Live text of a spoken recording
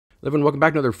Everyone, welcome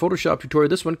back to another Photoshop tutorial.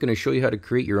 This one going to show you how to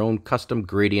create your own custom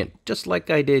gradient, just like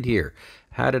I did here.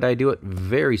 How did I do it?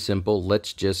 Very simple.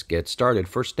 Let's just get started.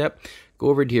 First step, go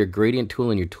over to your gradient tool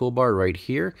in your toolbar right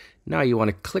here. Now you want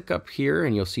to click up here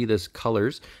and you'll see this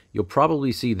colors. You'll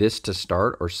probably see this to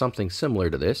start or something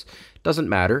similar to this. Doesn't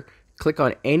matter. Click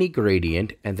on any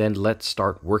gradient and then let's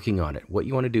start working on it. What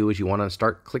you want to do is you want to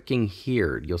start clicking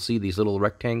here. You'll see these little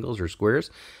rectangles or squares.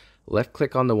 Left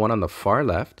click on the one on the far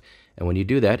left. And when you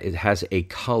do that, it has a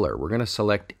color. We're going to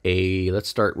select let's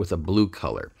start with a blue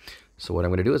color. So what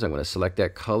I'm going to do is I'm going to select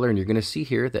that color, and you're going to see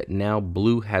here that now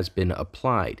blue has been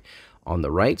applied. On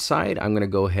the right side, I'm going to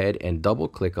go ahead and double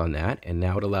click on that, and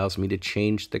now it allows me to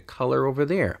change the color over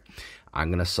there. I'm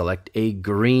going to select a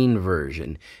green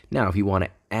version. Now, if you want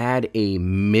to add a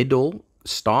middle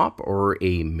stop or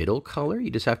a middle color, you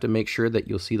just have to make sure that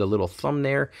you'll see the little thumb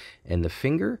there and the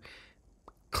finger.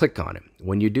 Click on it.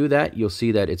 When you do that, you'll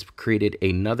see that it's created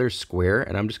another square,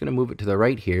 and I'm just going to move it to the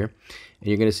right here, and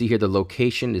you're going to see here the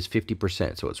location is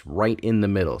 50%, so it's right in the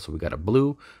middle. So we got a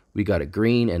blue, we got a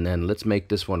green, and then let's make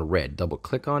this one red. Double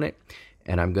click on it,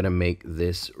 and I'm going to make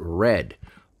this red.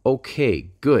 Okay,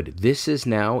 good. This is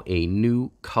now a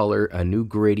new color, a new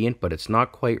gradient, but it's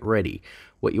not quite ready.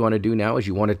 What you want to do now is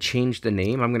you want to change the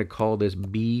name. I'm going to call this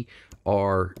BRG,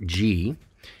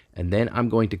 and then I'm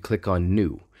going to click on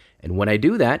New. And when I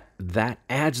do that, that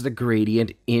adds the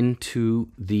gradient into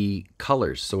the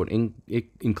colors. So it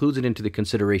includes it into the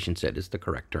consideration set is the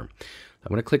correct term. I'm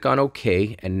going to click on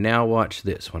OK, and now watch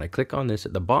this. When I click on this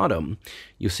at the bottom,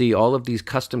 you'll see all of these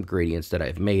custom gradients that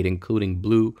I've made, including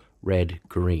blue, red,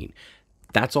 green.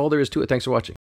 That's all there is to it. Thanks for watching.